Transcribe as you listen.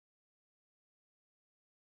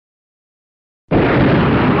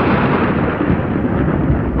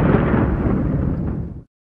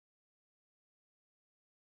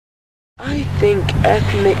think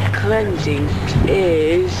ethnic cleansing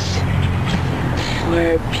is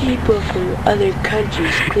where people from other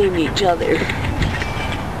countries clean each other.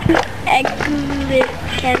 Ethnic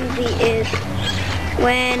cleansing is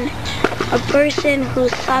when a person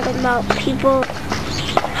who's talking about people,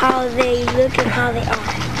 how they look and how they are.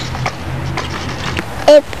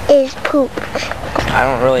 It is poop. I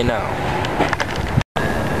don't really know.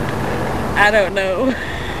 I don't know.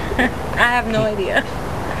 I have no idea.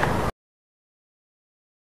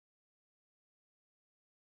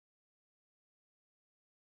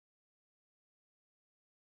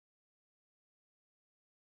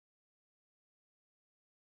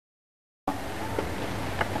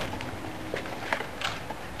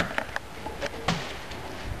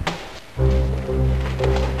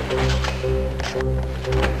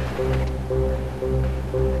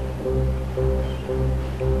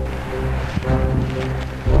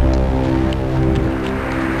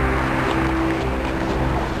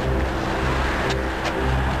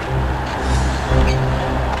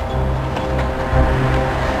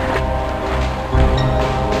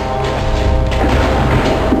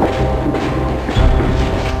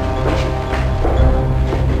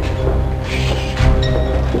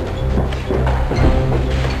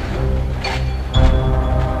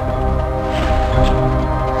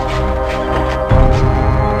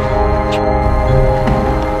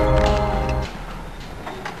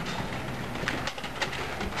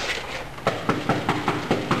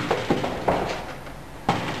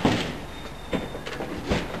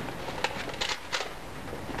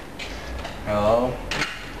 Hello?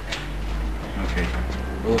 Okay.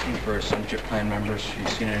 We're looking for Sunship Clan members. You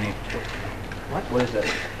seen any? What? What is that?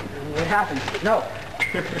 What happened? No.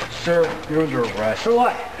 Sir, you're under arrest. For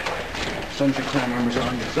what? Sunship Clan members are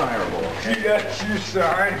undesirable, okay? Yes, you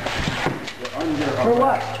sign. You're under arrest. For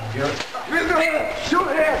what? Shoot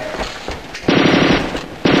him!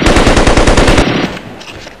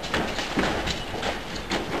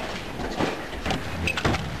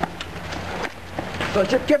 So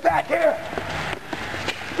just get back here!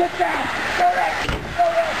 Get down! Go there! Go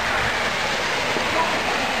there!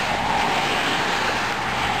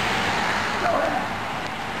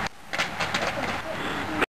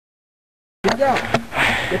 Get down!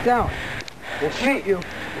 Get down! We'll shoot you.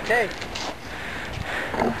 Okay.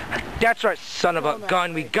 That's right, son of a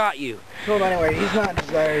gun, we got you. Kill him anyway. He's not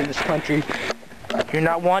desired in this country. You're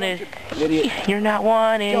not wanted. Idiot. You're not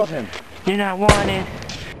wanted. Kill him. You're not wanted.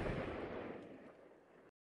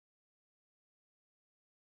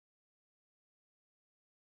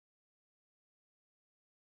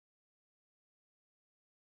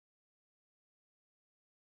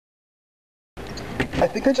 I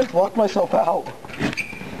think I just locked myself out.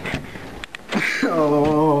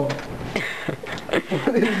 Oh.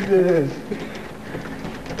 What is this?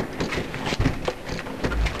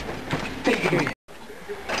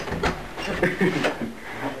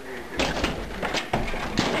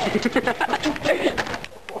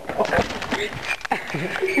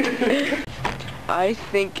 I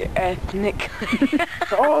think ethnic.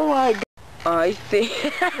 Oh my God. I think.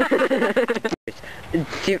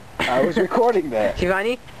 I was recording that.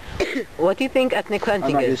 Shivani, what do you think ethnic I'm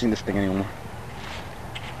cleansing not is? using this thing anymore.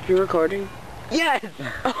 You're recording? Yes!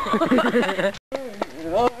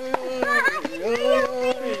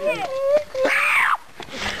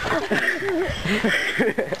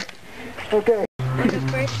 Okay. When a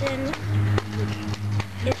person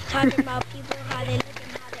is talking about people, how they look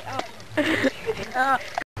and how they are.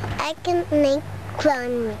 I can make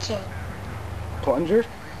plunging. Plunger?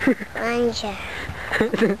 Plunger.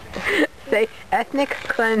 Say ethnic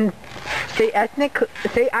cleanse. Say ethnic.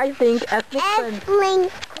 Say I think ethnic cleanse.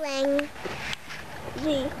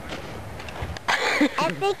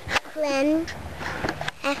 Ethnic cleanse.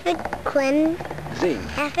 Ethnic cleanse. Ethnic cleanse. Zing.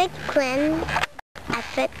 Ethnic cleanse.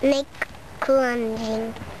 Ethnic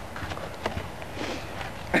cleansing.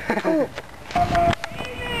 Poop.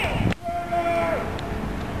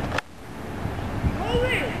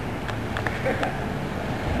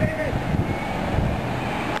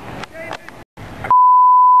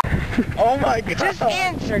 Oh my God. Just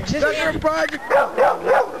answer. Just answer. project.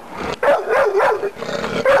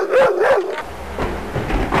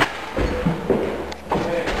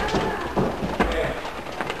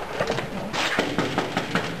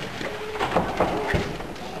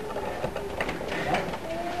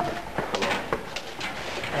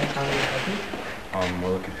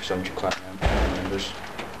 We're looking for Sunship Clan members.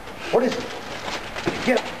 What is it?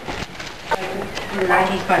 Get.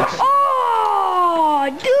 Oh,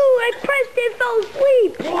 dude, I pressed it, fell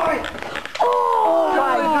asleep. What? Oh,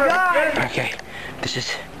 my God. Okay.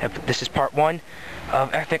 This is part 1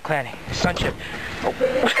 of ethnic cleansing. Sunship. Oh.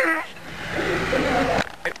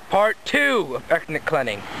 Part 2 of ethnic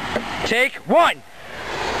cleansing. Take 1.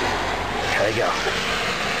 There they go.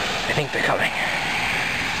 I think they're coming.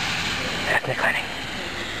 Ethnic cleansing.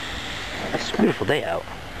 It's a beautiful day out.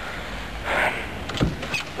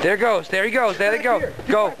 There goes. There he goes. There they go.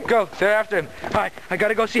 Go. Go. They're after him. Alright. I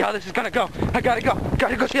gotta go see how this is gonna go. I gotta go.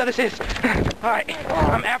 Gotta go see how this is. Alright.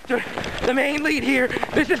 I'm after the main lead here.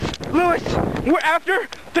 This is Lewis. We're after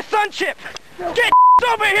the Sunship. Get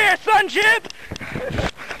over here, Sunship!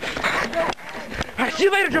 Alright. See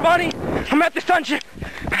you later, Giovanni. I'm at the Sunship.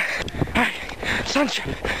 Alright.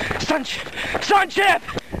 Sunship. Sunship. Sunship!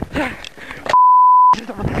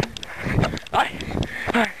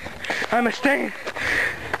 I'm a stain.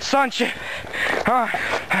 Sunship. I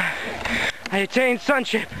attained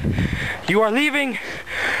Sunship. You are leaving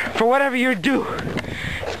for whatever you do.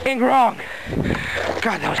 Ain't wrong.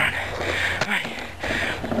 God, that was wrong. Alright.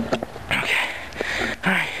 Okay.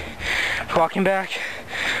 Alright. Walking back.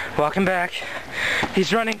 Walking back.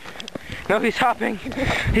 He's running. No, he's hopping.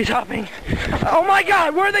 He's hopping. Oh my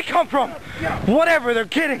God, where'd they come from? Whatever, they're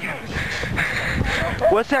kidding.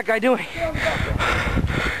 What's that guy doing?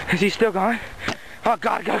 Is he still gone? Oh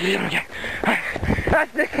God, gotta get him again.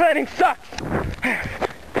 That's the cleansing sucks.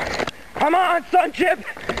 Come on, Sunship.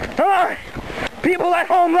 Come on. People at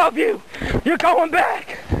home love you. You're going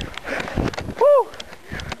back. Woo.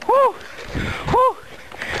 Woo.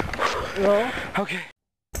 Woo. Okay.